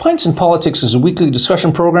Pints and Politics is a weekly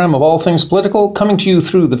discussion program of all things political, coming to you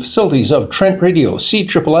through the facilities of Trent Radio,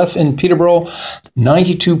 CFFF in Peterborough,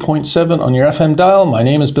 92.7 on your FM dial. My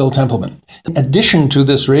name is Bill Templeman. In addition to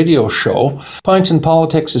this radio show, Pints and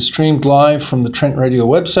Politics is streamed live from the Trent Radio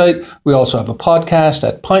website. We also have a podcast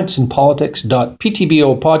at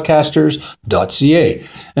pintsandpolitics.ptbopodcasters.ca.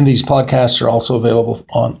 And these podcasts are also available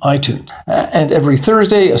on iTunes. And every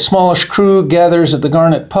Thursday, a smallish crew gathers at the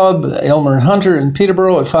Garnet Pub, Aylmer and Hunter in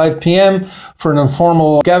Peterborough at 5 p.m. for an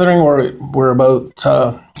informal gathering where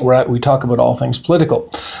we talk about all things political.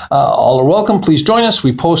 All are welcome. Please join us.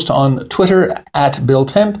 We post on Twitter at Bill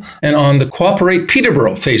Temp and on the Cooperate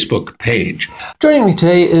Peterborough Facebook page. Joining me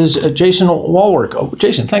today is Jason Walwork. Oh,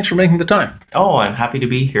 Jason, thanks for making the time. Oh, I'm happy to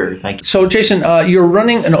be here. Thank you. So, Jason, you're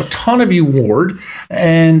running an autonomy ward,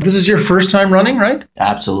 and this is your first time running, right?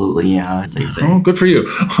 Absolutely, yeah, as they say. Oh, good for you.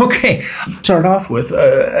 Okay, start off with,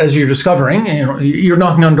 as you're discovering, you're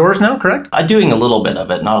knocking on doors now, correct? I'm doing a little bit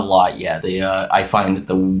of it, not a lot yet. I find that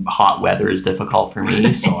the hot weather is difficult for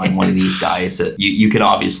me, so I'm one of these guys that you can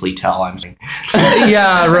obviously tell I'm saying.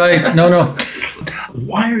 Yeah, right. No.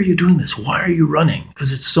 Why are you doing this? Why are you running?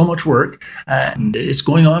 Because it's so much work, and it's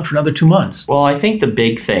going on for another 2 months. Well, I think the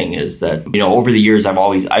big thing is that, over the years, I've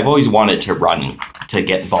always wanted to run, to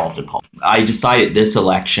get involved in politics. I decided this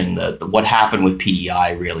election that what happened with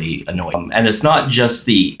PDI really annoyed me. And it's not just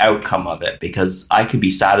the outcome of it, because I could be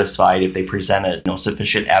satisfied if they presented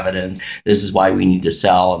sufficient evidence. This is why we need to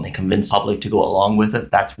sell, and they convinced the public to go along with it.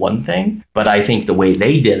 That's one thing. But I think the way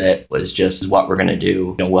they did it was just what we're going to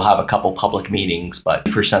do. We'll have a couple public meetings, but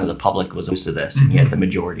 2% of the public was opposed to this, and yet the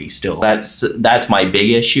majority still. That's my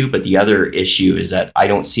big issue. But the other issue is that I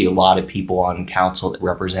don't see a lot of people on council that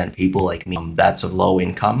represent people like me. That's of low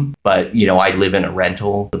income. But, I live in a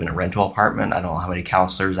rental apartment. I don't know how many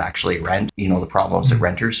councillors actually rent. The problems that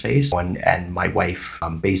renters face. And my wife,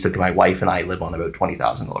 basically my wife and I live on about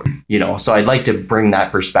 $20,000. So I'd like to bring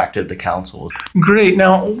that perspective to council. Great.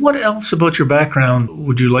 Now, what else about your background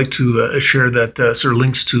would you like to share that sort of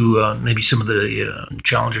links to maybe some of the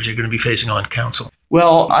challenges you're going to be facing on council?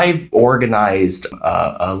 Well, I've organized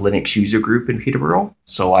a Linux user group in Peterborough.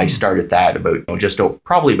 So I started that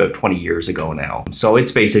probably about 20 years ago now. So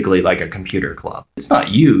it's basically like a computer club. It's not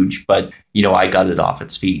huge, but I got it off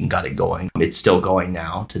its feet and got it going. It's still going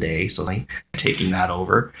now today, so I'm taking that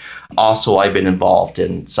over. Also, I've been involved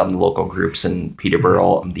in some local groups in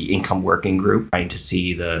Peterborough, the Income Working Group, trying to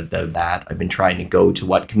see that. I've been trying to go to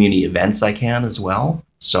what community events I can as well.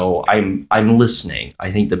 So I'm listening.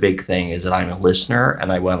 I think the big thing is that I'm a listener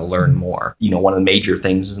and I want to learn more. One of the major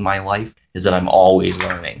things in my life is that I'm always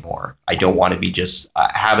learning more. I don't want to be just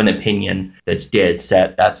have an opinion that's dead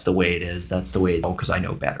set. That's the way it is. That's the way it is because I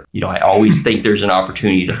know better. I always think there's an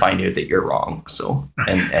opportunity to find out that you're wrong. So,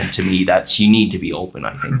 and to me, you need to be open,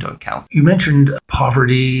 I think, to account. You mentioned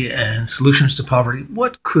poverty and solutions to poverty.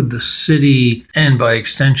 What could the city and by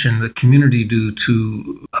extension the community do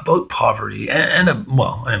about poverty and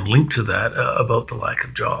linked to that about the lack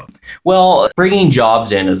of jobs? Well, bringing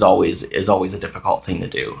jobs in is always a difficult thing to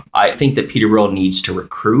do. I think that Peterborough needs to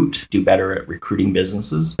do better at recruiting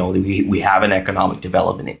businesses. We have an economic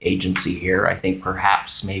development agency here. I think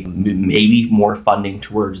perhaps maybe more funding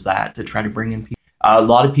towards that to try to bring in people. A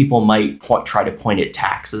lot of people might try to point at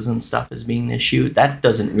taxes and stuff as being an issue. That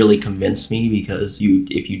doesn't really convince me because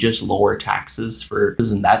if you just lower taxes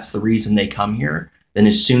and that's the reason they come here, then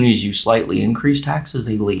as soon as you slightly increase taxes,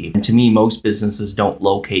 they leave. And to me, most businesses don't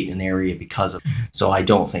locate in an area because of it. So I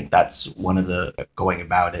don't think that's one of the going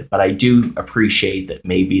about it. But I do appreciate that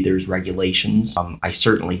maybe there's regulations. I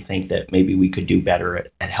certainly think that maybe we could do better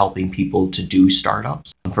at helping people to do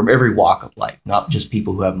startups from every walk of life, not just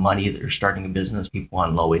people who have money that are starting a business, people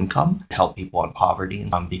on low income, help people on poverty.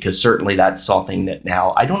 Because certainly that's something that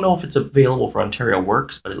now, I don't know if it's available for Ontario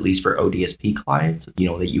Works, but at least for ODSP clients, that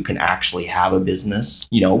you can actually have a business,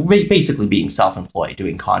 basically being self-employed,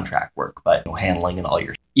 doing contract work, but handling and all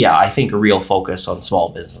your. Yeah, I think a real focus on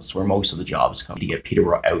small business where most of the jobs come to get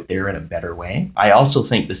Peterborough out there in a better way. I also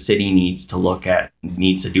think the city needs to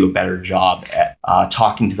do a better job at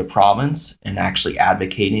talking to the province and actually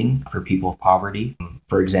advocating for people of poverty.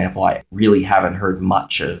 For example, I really haven't heard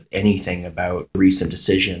much of anything about the recent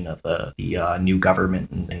decision of the new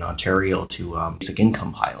government in Ontario to basic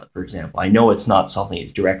income pilot, for example. I know it's not something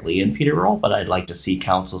that's directly in Peterborough, but I'd like to see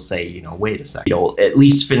council say, wait a second, at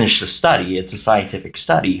least finish the study. It's a scientific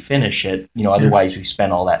study. Finish it. Otherwise we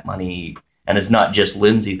spend all that money, and it's not just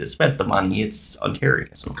Lindsay that spent the money; it's Ontario.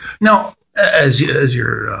 So. Now, As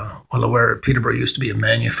you're well aware, Peterborough used to be a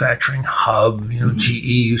manufacturing hub. GE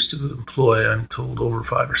used to employ, I'm told, over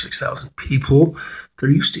 5,000 or 6,000 people. There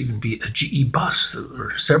used to even be a GE bus,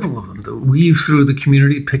 or several of them, that weave through the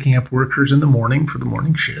community, picking up workers in the morning for the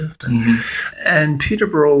morning shift. And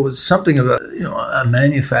Peterborough was something of a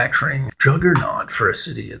manufacturing juggernaut for a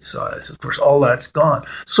city its size. Of course, all that's gone.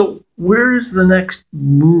 So where is the next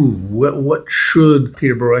move? What should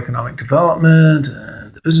Peterborough Economic Development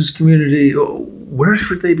and the business community, where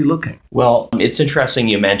should they be looking? Well, it's interesting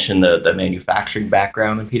you mentioned the manufacturing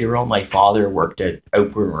background in Peterborough. My father worked at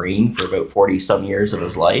Outboard Marine for about 40 some years of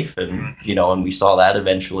his life. And, and we saw that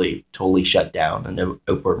eventually totally shut down. And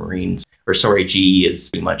Outboard Marines, GE is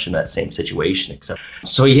pretty much in that same situation.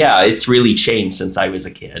 So yeah, it's really changed since I was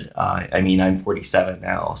a kid. I'm 47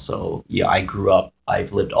 now. So yeah, I grew up.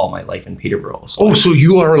 I've lived all my life in Peterborough. So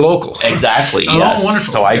you are a local. Exactly. Yes.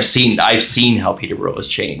 Wonderful. So I've seen how Peterborough has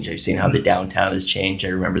changed. I've seen how the downtown has changed. I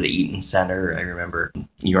remember the Eaton Center. I remember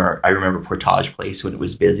Portage Place when it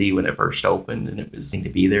was busy when it first opened, and it was to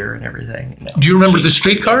be there and everything. Do you remember the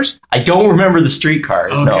streetcars? I don't remember the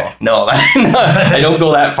streetcars. Okay. No, I don't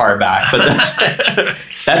go that far back. But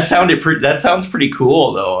that sounds pretty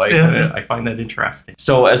cool, though. I find that interesting.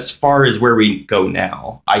 So as far as where we go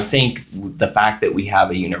now, I think the fact that we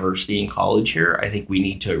have a university and college here, I think we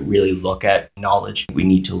need to really look at knowledge. We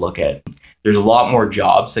need to look at, there's a lot more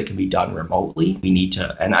jobs that can be done remotely. We need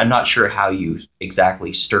to, and I'm not sure how you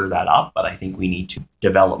exactly stir that up, but I think we need to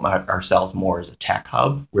develop ourselves more as a tech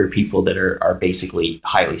hub where people that are basically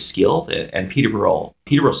highly skilled, and Peterborough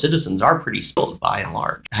citizens are pretty skilled by and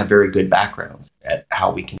large, have very good backgrounds at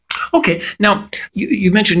how we can. Okay, now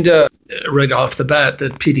you mentioned right off the bat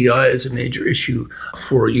that PDI is a major issue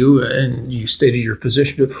for you, and you stated your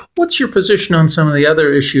position. What's your position on some of the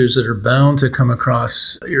other issues that are bound to come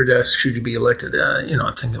across your desk should you be elected?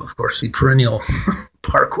 I'm thinking, of course, the perennial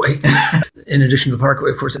Parkway. In addition to the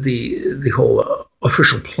Parkway, of course, the whole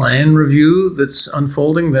official plan review that's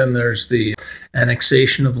unfolding. Then there's the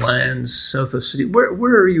annexation of lands south of the city. Where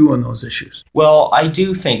are you on those issues? Well, I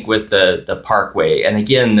do think with the Parkway, and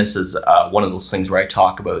again, this is one of those things where I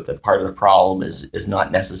talk about that part of the problem is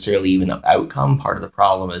not necessarily even the outcome. Part of the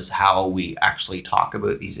problem is how we actually talk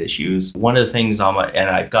about these issues. One of the things and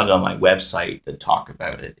I've got it on my website that talk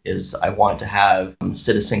about it, is I want to have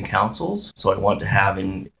citizen councils. So I want to have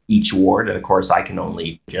in each ward, and of course I can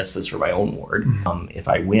only suggest this for my own ward if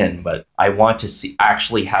I win, but I want to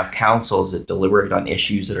actually have councils that deliberate on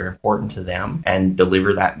issues that are important to them and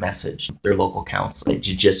deliver that message to their local council. It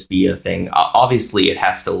should just be a thing. Obviously it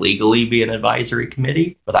has to legally be an advisory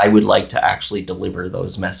committee, but I would like to actually deliver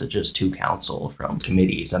those messages to council from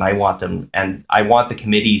committees, and I want the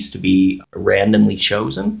committees to be randomly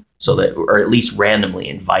chosen. So that, or at least randomly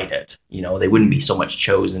invited. They wouldn't be so much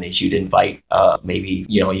chosen as you'd invite, maybe,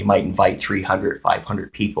 you might invite 300,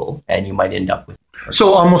 500 people, and you might end up with.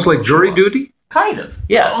 So almost like jury duty? Kind of,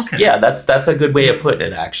 yes. Okay. Yeah, that's a good way of putting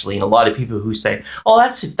it, actually. And a lot of people who say, "Oh,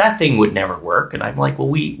 that thing would never work," and I'm like, "Well,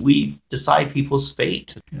 we decide people's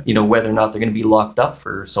fate. Whether or not they're going to be locked up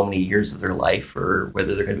for so many years of their life, or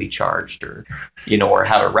whether they're going to be charged, or or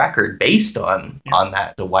have a record based on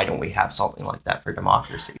that. So why don't we have something like that for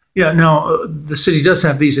democracy?" Yeah, now the city does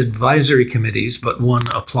have these advisory committees, but one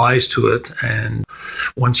applies to it, and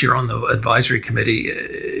once you're on the advisory committee,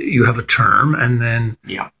 you have a term, and then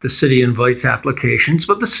the city invites applications,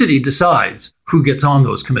 but the city decides who gets on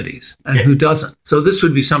those committees and who doesn't. So this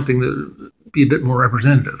would be something that would be a bit more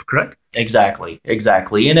representative, correct? Exactly.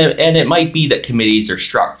 And it might be that committees are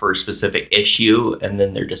struck for a specific issue and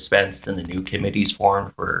then they're dispensed and the new committees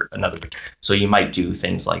formed for another. So you might do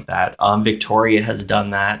things like that. Victoria has done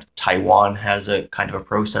that. Taiwan has a kind of a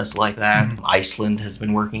process like that. Mm-hmm. Iceland has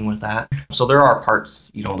been working with that. So there are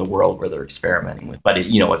parts, of the world where they're experimenting with, but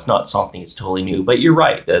it's not something that's totally new. But you're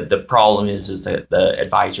right. The problem is that the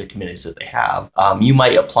advisory committees that they have, you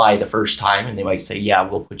might apply the first time and they might say, yeah,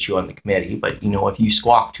 we'll put you on the committee. But, if you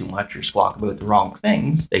squawk too much or squawk about the wrong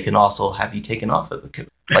things, they can also have you taken off of the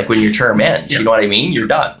committee. Like when your term ends, you know what I mean? You're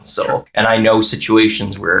done. So, sure. And I know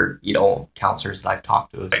situations where, counselors that I've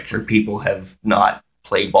talked to where people have not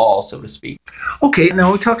played ball, so to speak. Okay,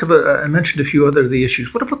 now we talked about, I mentioned a few other of the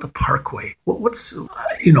issues. What about the Parkway? What's,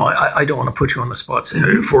 I don't want to put you on the spot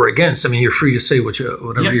for or against. I mean, you're free to say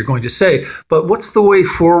whatever you're going to say, but what's the way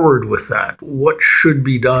forward with that? What should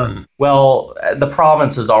be done? Well, the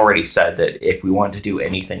province has already said that if we want to do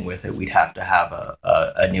anything with it, we'd have to have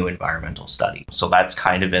a new environmental study. So that's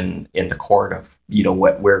kind of in the court of,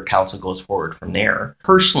 where council goes forward from there.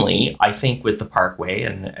 Personally, I think with the Parkway,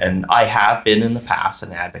 and I have been in the past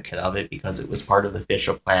an advocate of it because it was part of the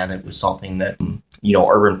official plan. It was something that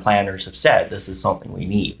urban planners have said this is something we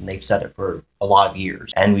need, and they've said it for a lot of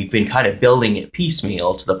years. And we've been kind of building it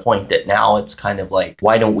piecemeal to the point that now it's kind of like,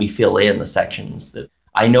 why don't we fill in the sections that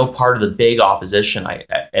I know part of the big opposition,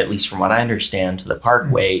 at least from what I understand, to the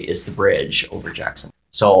Parkway is the bridge over Jackson.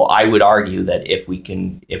 So I would argue that if we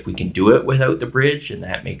can do it without the bridge and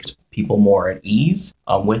that makes people more at ease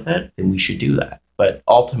with it, then we should do that. But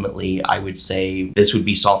ultimately, I would say this would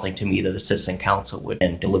be something to me that a citizen council would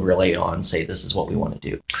then deliberate on and say, this is what we want to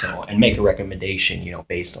do. So, and make a recommendation,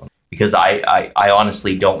 based on, because I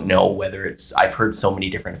honestly don't know whether I've heard so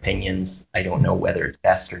many different opinions. I don't know whether it's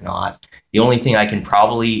best or not. The only thing I can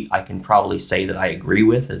probably say that I agree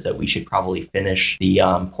with is that we should probably finish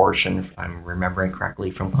the portion, if I'm remembering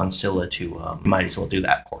correctly, from Consilla to, might as well do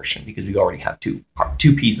that portion because we already have two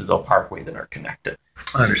pieces of Parkway that are connected.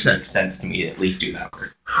 I understand. It makes sense to me to at least do that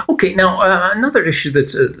work. Okay, now another issue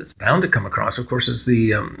that's bound to come across, of course, is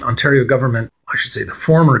the Ontario government, I should say the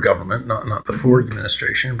former government, not the Ford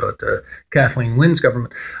administration, but Kathleen Wynne's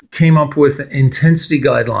government, came up with intensity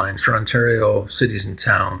guidelines for Ontario cities and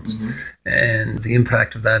towns. Mm-hmm. And the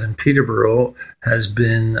impact of that in Peterborough has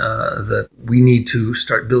been that we need to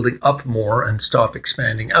start building up more and stop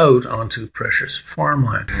expanding out onto precious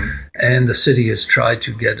farmland. Mm-hmm. And the city has tried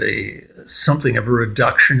to get something of a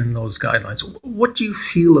reduction in those guidelines. What do you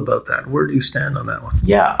feel about that? Where do you stand on that one?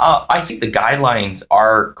 Yeah, I think the guidelines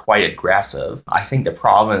are quite aggressive. I think the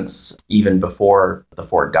province, even before the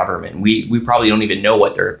Ford government, we probably don't even know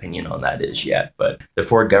what their opinion on that is yet, but the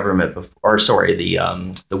Ford government,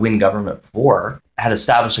 the Wynne government before had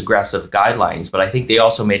established aggressive guidelines, but I think they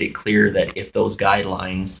also made it clear that if those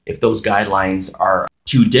guidelines are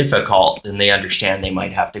too difficult, then they understand they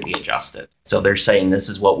might have to be adjusted. So they're saying this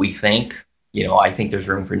is what we think. I think there's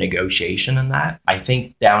room for negotiation in that. I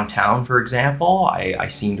think downtown, for example, I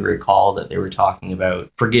seem to recall that they were talking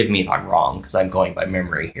about, forgive me if I'm wrong, because I'm going by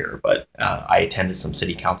memory here, but I attended some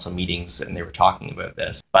city council meetings and they were talking about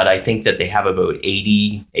this. But I think that they have about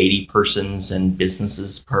 80 persons and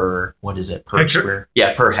businesses per hectare? Square?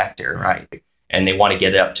 Yeah, per hectare, right. And they want to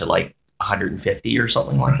get it up to like 150 or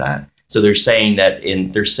something like that. So they're saying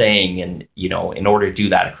in order to do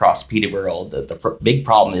that across Peterborough, the big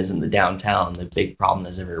problem isn't the downtown. The big problem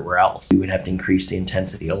is everywhere else. We would have to increase the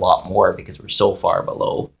intensity a lot more because we're so far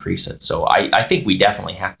below increase it. So I think we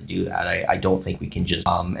definitely have to do that. I don't think we can just,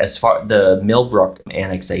 as far the Millbrook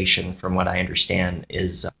annexation, from what I understand,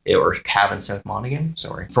 is, or Cavan South Monaghan,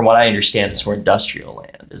 sorry. From what I understand, it's for industrial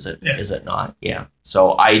land. Is it? Yeah. Is it not? Yeah.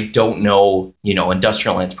 So I don't know,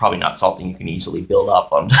 industrial land's probably not something you can easily build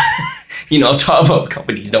up on. Top of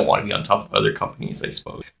companies don't want to be on top of other companies, I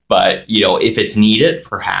suppose. But, if it's needed,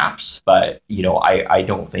 perhaps. But, I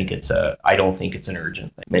don't think it's an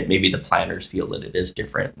urgent thing. Maybe the planners feel that it is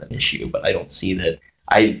different than an issue, but I don't see that.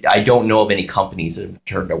 I don't know of any companies that have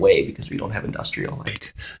turned away because we don't have industrial land.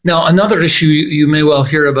 Right. Now, another issue you may well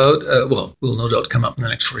hear about, will no doubt come up in the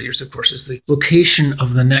next 4 years, of course, is the location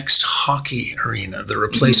of the next hockey arena, the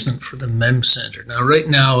replacement for the MEM Centre. Now, right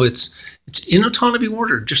now, it's in Otonabee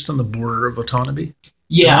Ward, or just on the border of Otonabee?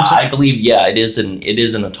 Yeah, I believe, it is an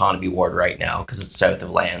Otonabee Ward right now because it's south of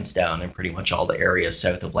Lansdowne and pretty much all the areas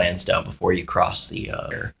south of Lansdowne before you cross the...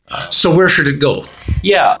 So where should it go?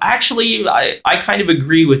 Yeah, actually, I kind of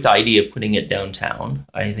agree with the idea of putting it downtown.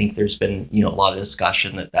 I think there's been, a lot of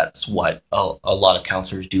discussion that's what a lot of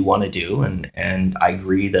councillors do want to do. And I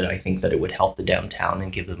agree that I think that it would help the downtown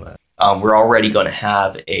and give them we're already going to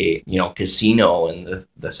have a, casino in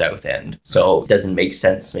the south end. So it doesn't make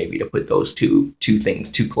sense maybe to put those two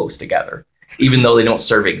things too close together. Even though they don't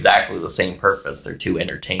serve exactly the same purpose, they're two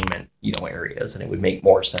entertainment, areas, and it would make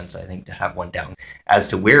more sense, I think, to have one down. As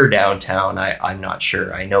to where downtown, I'm not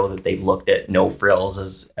sure. I know that they've looked at No Frills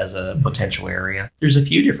as a potential area. There's a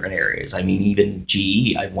few different areas. I mean, even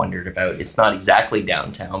GE, I've wondered about. It's not exactly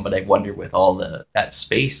downtown, but I've wondered with all that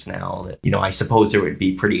space now that, I suppose it would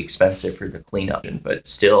be pretty expensive for the cleanup, but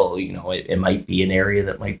still, it might be an area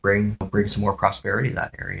that might bring some more prosperity to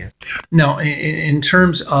that area. Now, in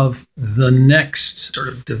terms of the next sort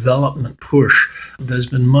of development push, there's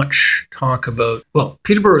been much talk about,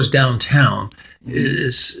 Peterborough's downtown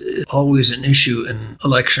is always an issue in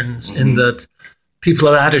elections, in that people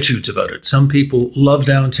have attitudes about it. Some people love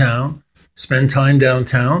downtown, spend time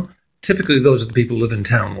downtown. Typically, those are the people who live in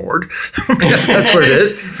Town Ward. That's where it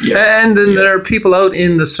is. Yeah. And then there are people out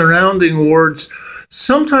in the surrounding wards.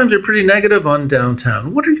 Sometimes they're pretty negative on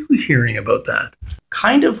downtown. What are you hearing about that?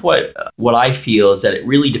 Kind of what I feel is that it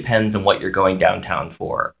really depends on what you're going downtown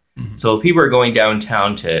for. Mm-hmm. So if people are going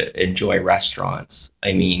downtown to enjoy restaurants,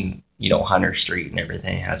 I mean, Hunter Street and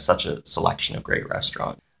everything has such a selection of great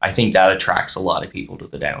restaurants. I think that attracts a lot of people to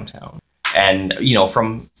the downtown. and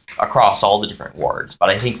from across all the different wards. But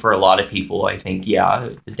I think for a lot of people, I think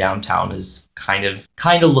the downtown is kind of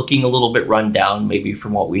looking a little bit run down, maybe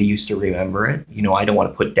from what we used to remember it. I don't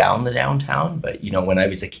want to put down the downtown, but when I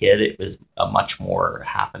was a kid, it was a much more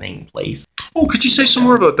happening place. Oh, could you say some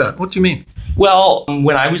more about that? What do you mean? Well,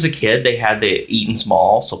 when I was a kid, they had the Eaton's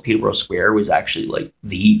Mall, so Peterborough Square was actually like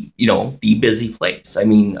the busy place. I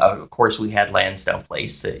mean, of course, we had Lansdowne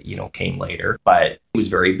Place that came later, but it was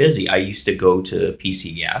very busy. I used to go to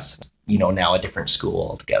PCS, now a different school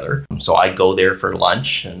altogether. So I'd go there for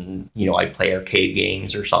lunch, and I'd play arcade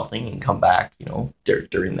games or something, and come back,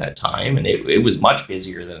 during that time, and it was much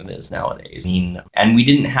busier than it is nowadays. I mean, and we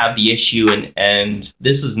didn't have the issue, and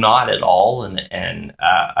this is not at all an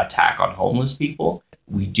attack on homeless people.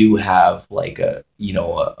 We do have like a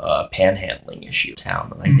panhandling issue in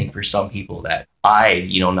town. And I think for some people that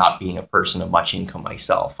not being a person of much income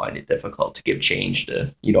myself, find it difficult to give change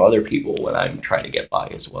to, other people when I'm trying to get by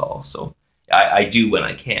as well. So I do when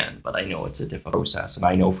I can, but I know it's a difficult process. And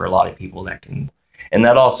I know for a lot of people that can,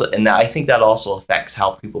 I think that also affects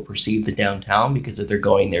how people perceive the downtown, because if they're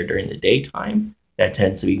going there during the daytime, that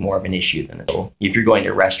tends to be more of an issue than if you're going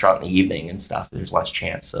to a restaurant in the evening and stuff. There's less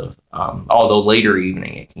chance of, although later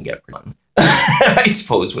evening it can get pretty fun. I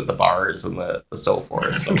suppose with the bars and the so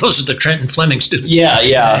forth. So. Those are the Trent and Fleming students.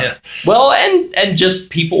 Yeah. Well, and just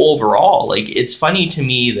people overall. Like, it's funny to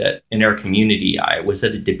me that in our community, I was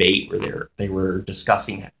at a debate where they were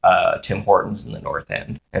discussing Tim Hortons in the North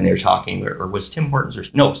End, and they were talking, or was Tim Hortons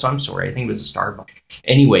I'm sorry, I think it was a Starbucks.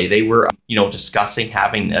 Anyway, they were discussing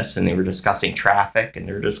having this, and they were discussing traffic, and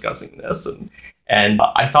they were discussing this, and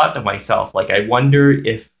I thought to myself, like, I wonder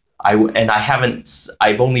if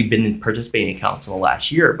I've only been participating in council in the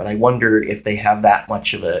last year, but I wonder if they have that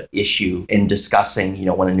much of a issue in discussing,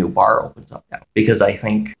 when a new bar opens up now. Because I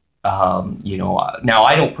think, now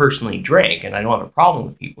I don't personally drink, and I don't have a problem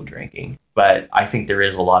with people drinking, but I think there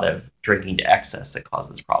is a lot of drinking to excess that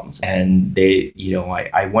causes problems. And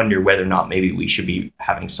I wonder whether or not maybe we should be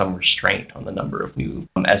having some restraint on the number of new.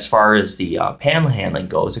 As far as the panhandling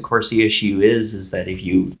goes, of course, the issue is that if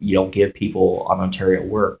you give people on Ontario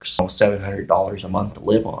Works $700 a month to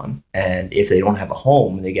live on, and if they don't have a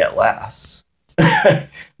home, they get less.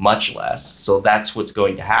 Much less. So that's what's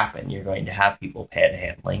going to happen. You're going to have people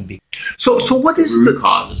panhandling. So what is the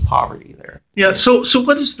cause is poverty there? Yeah. So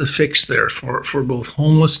what is the fix there for both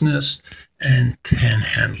homelessness and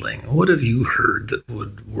panhandling? What have you heard that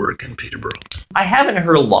would work in Peterborough? I haven't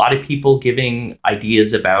heard a lot of people giving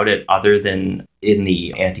ideas about it, other than in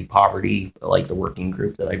the anti-poverty, like the working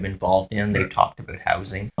group that I've been involved in. They've talked about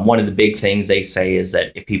housing. One of the big things they say is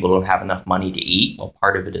that if people don't have enough money to eat, well,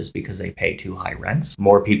 part of it is because they pay too high rents.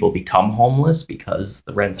 More people become homeless because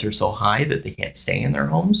the rents are so high that they can't stay in their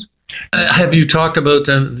homes. Have you talked about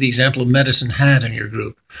the example of Medicine Hat in your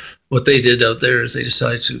group? What they did out there is they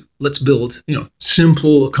decided to let's build,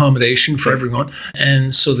 simple accommodation for everyone.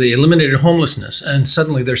 And so they eliminated homelessness, and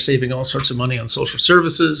suddenly they're saving all sorts of money on social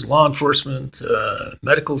services, law enforcement,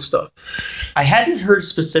 medical stuff. I hadn't heard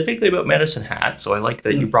specifically about Medicine Hat, so I like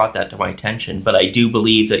that you brought that to my attention. But I do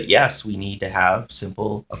believe that, yes, we need to have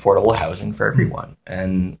simple, affordable housing for everyone.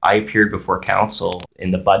 And I appeared before council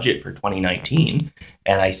in the budget for 2019,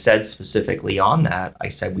 and I said specifically on that, I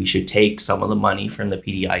said we should take some of the money from the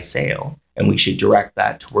PDI sale and we should direct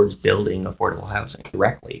that towards building affordable housing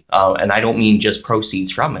directly. And I don't mean just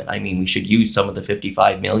proceeds from it. I mean, we should use some of the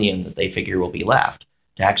 $55 million that they figure will be left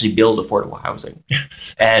to actually build affordable housing.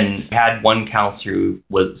 And had one councillor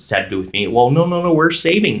said to me, well, no, we're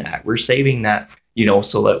saving that. We're saving that,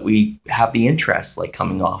 so that we have the interest like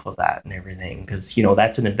coming off of that and everything. Because,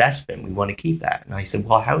 that's an investment. We want to keep that. And I said,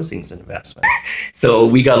 well, housing's an investment. So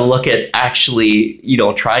we got to look at actually,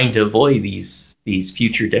 trying to avoid these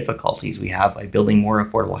future difficulties we have by building more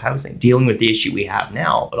affordable housing, dealing with the issue we have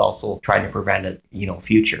now, but also trying to prevent it,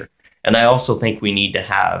 future. And I also think we need to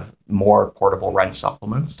have more portable rent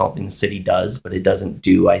supplements, something the city does, but it doesn't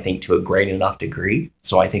do, I think, to a great enough degree.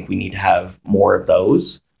 So I think we need to have more of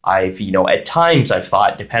those. At times I've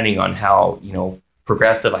thought, depending on how,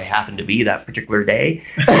 progressive I happen to be that particular day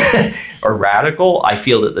or radical, I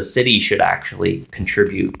feel that the city should actually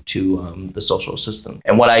contribute to the social system.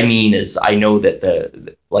 And what I mean is, I know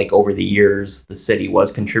that over the years, the city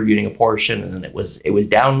was contributing a portion, and then it was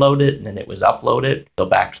downloaded, and then it was uploaded, so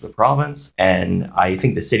back to the province. And I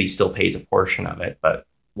think the city still pays a portion of it, but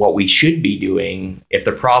what we should be doing, if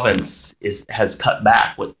the province has cut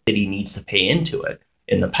back what the city needs to pay into it,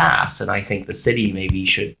 in the past. And I think the city maybe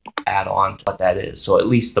should add on to what that is. So at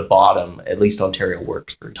least the bottom, at least Ontario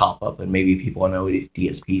Works for top up, and maybe people on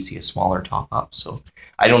DSP see a smaller top up. So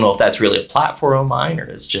I don't know if that's really a platform of mine or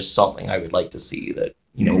it's just something I would like to see, that,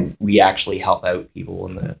 you know, we actually help out people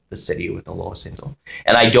in the city with the lowest income.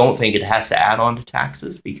 And I don't think it has to add on to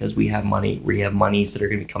taxes, because we have monies that are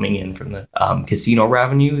going to be coming in from the casino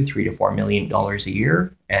revenue, $3 to $4 million a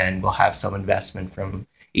year. And we'll have some investment from,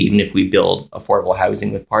 even if we build affordable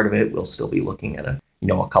housing with part of it, we'll still be looking at a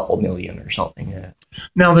couple million or something.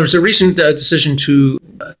 Now, there's a recent decision to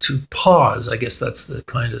pause, I guess that's the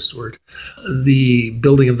kindest word, the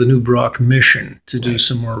building of the new Brock mission to do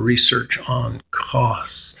some more research on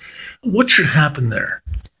costs. What should happen there?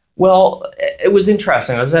 Well, it was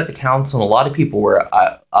interesting. I was at the council and a lot of people were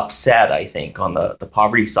upset, I think, on the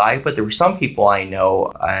poverty side. But there were some people I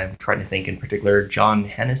know, I'm trying to think in particular, John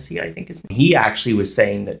Hennessy, I think his name. He actually was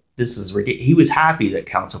saying that this is ridiculous. He was happy that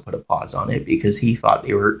council put a pause on it because he thought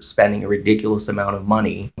they were spending a ridiculous amount of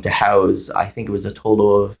money to house, I think it was a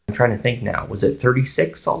total of, I'm trying to think now, was it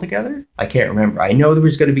 36 altogether? I can't remember. I know there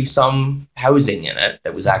was going to be some housing in it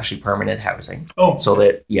that was actually permanent housing. Oh. So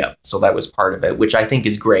that was part of it, which I think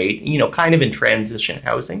is great, kind of in transition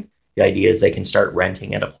housing. The idea is they can start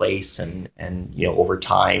renting at a place and over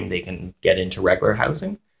time they can get into regular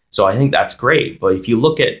housing. So I think that's great. But if you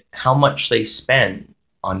look at how much they spend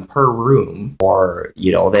on per room, or,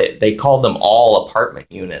 they call them all apartment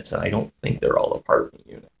units, and I don't think they're all apartment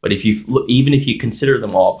units. But even if you consider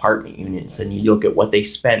them all apartment units and you look at what they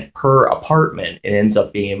spent per apartment, it ends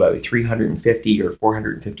up being about $350,000 or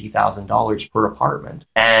 $450,000 per apartment.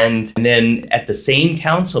 And then at the same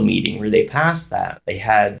council meeting where they passed that,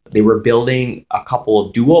 they were building a couple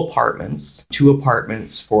of dual apartments, 2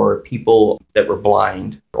 apartments for people that were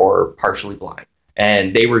blind or partially blind.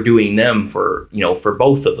 And they were doing them for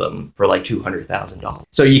both of them for like $200,000.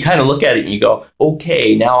 So you kind of look at it and you go,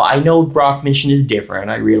 okay, now I know Brock Mission is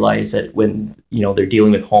different. I realize that when, they're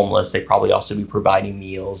dealing with homeless, they probably also be providing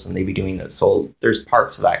meals and they be doing that. So there's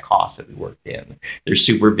parts of that cost that we worked in. There's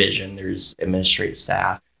supervision, there's administrative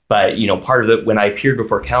staff. But, part of it, when I appeared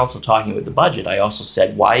before council talking with the budget, I also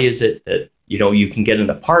said, why is it that, you can get an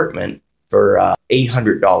apartment for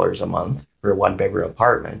 $800 a month for a 1-bedroom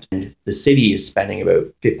apartment, and the city is spending about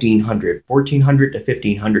 $1,400 to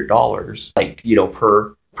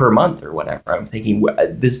 $1,500, per month or whatever. I'm thinking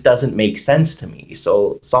this doesn't make sense to me.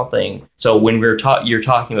 So when you're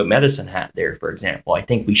talking about Medicine Hat there, for example, I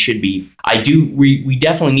think we should be. We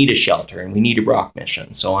definitely need a shelter and we need a Brock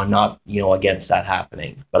Mission. So I'm not against that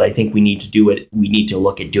happening, but I think we need to do it. We need to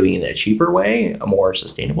look at doing it in a cheaper way, a more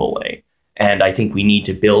sustainable way, and I think we need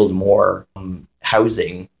to build more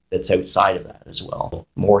housing that's outside of that as well.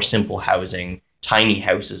 More simple housing. Tiny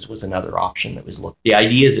houses was another option that was looked. The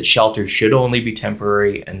idea is that shelters should only be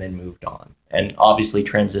temporary and then moved on. And obviously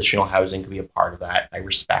transitional housing can be a part of that. I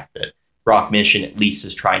respect it. Brock Mission at least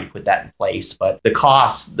is trying to put that in place. But the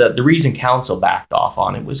cost, the reason council backed off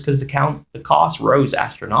on it was because the cost rose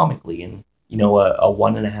astronomically in, a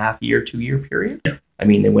 1.5 year, 2 year period. I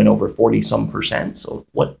mean, they went over 40% So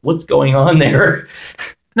what's going on there?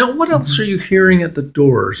 Now, what else are you hearing at the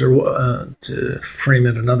doors? Or to frame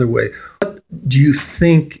it another way, what do you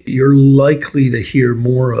think you're likely to hear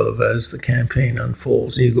more of as the campaign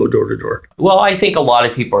unfolds and you go door to door? Well, I think a lot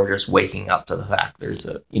of people are just waking up to the fact there's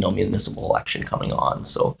a municipal election coming on.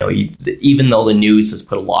 So even though the news has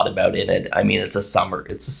put a lot about it, I mean, it's a summer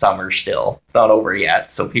still. It's not over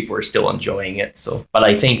yet, so people are still enjoying it. So, but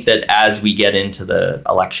I think that as we get into the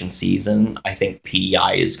election season, I think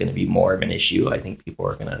PDI is going to be more of an issue. I think people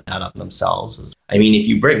are going to add up themselves. If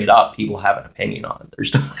you bring it up, people have an opinion on it.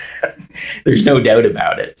 There's no doubt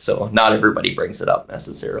about it. So not everybody brings it up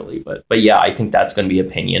necessarily, but yeah, I think that's going to be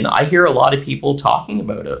opinion. I hear a lot of people talking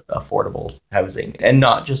about affordable housing, and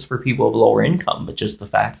not just for people of lower income, but just the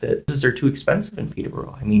fact that they're too expensive in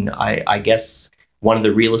Peterborough. I mean, I guess one of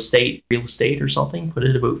the real estate or something put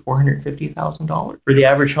it about $450,000 for the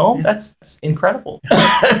average home. That's incredible.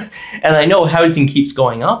 And I know housing keeps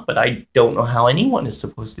going up, but I don't know how anyone is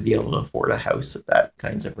supposed to be able to afford a house at that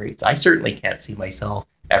kinds of rates. I certainly can't see myself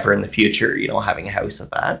ever in the future, having a house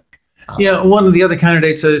at that. Yeah, one of the other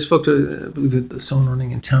candidates I spoke to, I believe at the Someone Running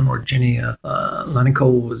in Town, where Ginny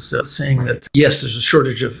Lanico was saying that, yes, there's a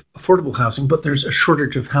shortage of affordable housing, but there's a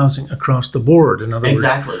shortage of housing across the board. In other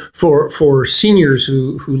words, for seniors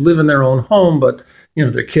who live in their own home, but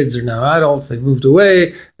their kids are now adults, they've moved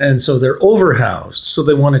away, and so they're overhoused. So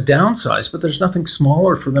they want to downsize, but there's nothing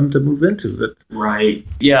smaller for them to move into. Right.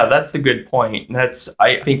 Yeah, that's a good point.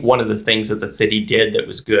 I think one of the things that the city did that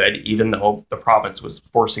was good, even though the province was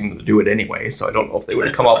forcing them to do it anyway. So I don't know if they would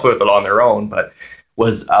have come up with it on their own, but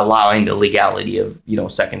was allowing the legality of,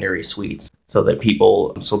 secondary suites so that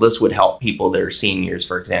so this would help people that are seniors,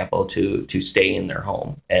 for example, to stay in their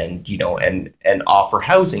home and, and offer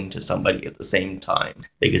housing to somebody at the same time.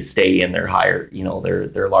 They could stay in their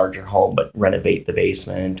their larger home, but renovate the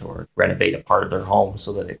basement or renovate a part of their home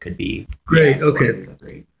so that it could be great.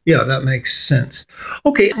 Great. Yeah, that makes sense.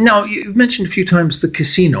 Okay, now you've mentioned a few times the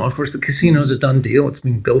casino. Of course, the casino is a done deal. It's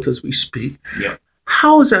being built as we speak. Yeah.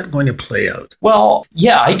 How is that going to play out? Well,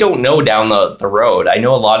 yeah, I don't know down the road. I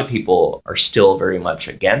know a lot of people are still very much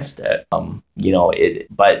against it.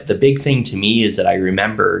 But the big thing to me is that I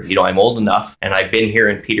remember, I'm old enough and I've been here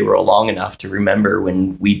in Peterborough long enough to remember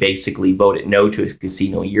when we basically voted no to a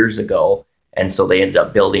casino years ago. And so they ended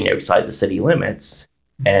up building outside the city limits.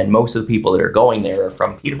 And most of the people that are going there are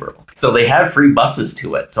from Peterborough. So they have free buses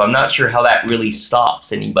to it. So I'm not sure how that really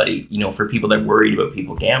stops anybody, for people that are worried about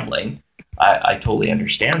people gambling. I totally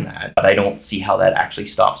understand that, but I don't see how that actually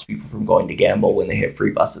stops people from going to gamble when they have free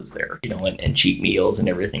buses there, and cheap meals and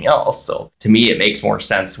everything else. So to me, it makes more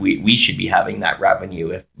sense. We should be having that revenue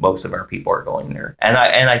if most of our people are going there. And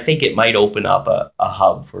I think it might open up a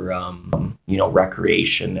hub for,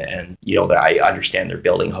 recreation. And, I understand they're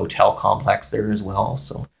building a hotel complex there as well.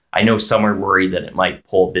 So I know some are worried that it might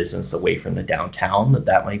pull business away from the downtown,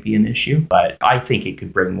 that might be an issue, but I think it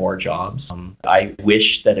could bring more jobs. I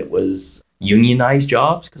wish that it was unionized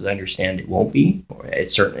jobs, because I understand it won't be.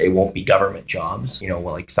 It won't be government jobs.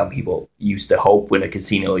 Like some people used to hope when a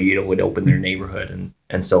casino, would open their neighborhood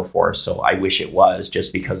and so forth. So I wish it was,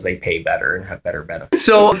 just because they pay better and have better benefits.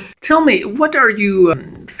 So tell me, what are you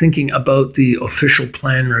thinking about the official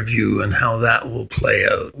plan review and how that will play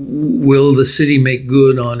out? Will the city make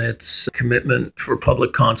good on its commitment for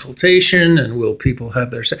public consultation, and will people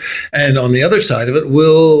have their say? And on the other side of it,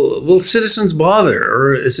 will citizens bother,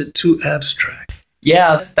 or is it too abstract?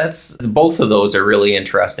 Yeah, that's both of those are really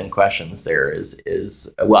interesting questions. There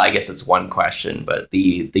is well, I guess it's one question, but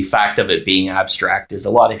the fact of it being abstract is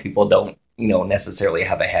a lot of people don't necessarily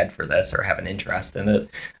have a head for this or have an interest in it.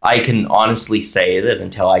 I can honestly say that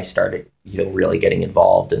until I started really getting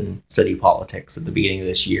involved in city politics at the beginning of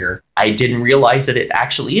this year, I didn't realize that it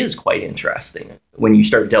actually is quite interesting when you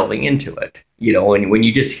start delving into it. And when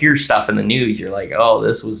you just hear stuff in the news, you're like, oh,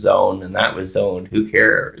 this was zoned and that was zoned, who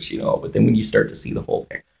cares? But then when you start to see the whole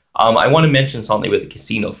picture. I want to mention something with the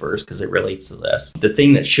casino first, because it relates to this. The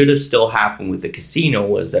thing that should have still happened with the casino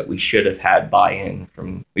was that we should have had buy-in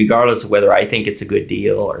from, regardless of whether I think it's a good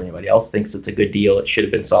deal or anybody else thinks it's a good deal, it should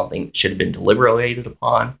have been something that should have been deliberated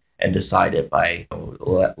upon and decided by,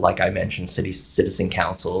 like I mentioned, citizen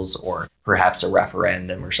councils, or perhaps a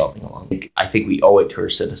referendum or something along. I think we owe it to our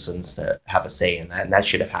citizens to have a say in that, and that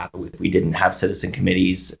should have happened. If we didn't have citizen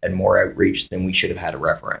committees and more outreach, then we should have had a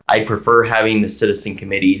referendum. I prefer having the citizen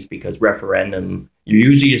committees, because referendum, you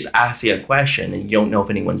usually just ask a question and you don't know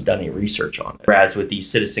if anyone's done any research on it. Whereas with these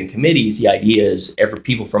citizen committees, the idea is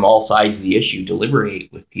people from all sides of the issue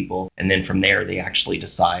deliberate with people, and then from there they actually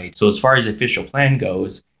decide. So as far as the official plan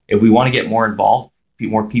goes, if we want to get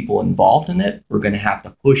more people involved in it, we're going to have to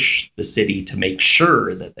push the city to make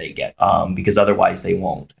sure that they get, because otherwise they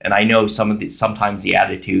won't. And I know sometimes the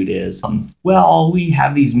attitude is, well, we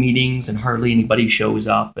have these meetings and hardly anybody shows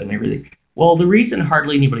up and everything. Well, the reason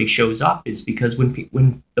hardly anybody shows up is because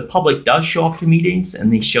when the public does show up to meetings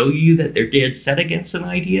and they show you that they're dead set against an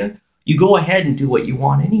idea, you go ahead and do what you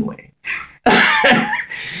want anyway.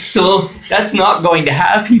 So that's not going to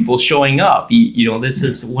have people showing up. This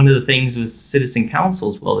is one of the things with citizen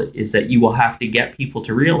councils, is that you will have to get people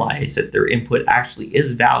to realize that their input actually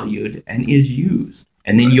is valued and is used.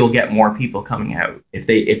 And then you'll get more people coming out. If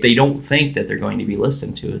they don't think that they're going to be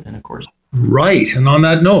listened to, then of course. Right. And on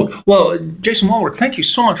that note, well, Jason Walworth, thank you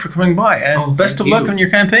so much for coming by, and best of luck on your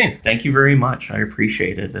campaign. Thank you very much. I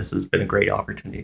appreciate it. This has been a great opportunity.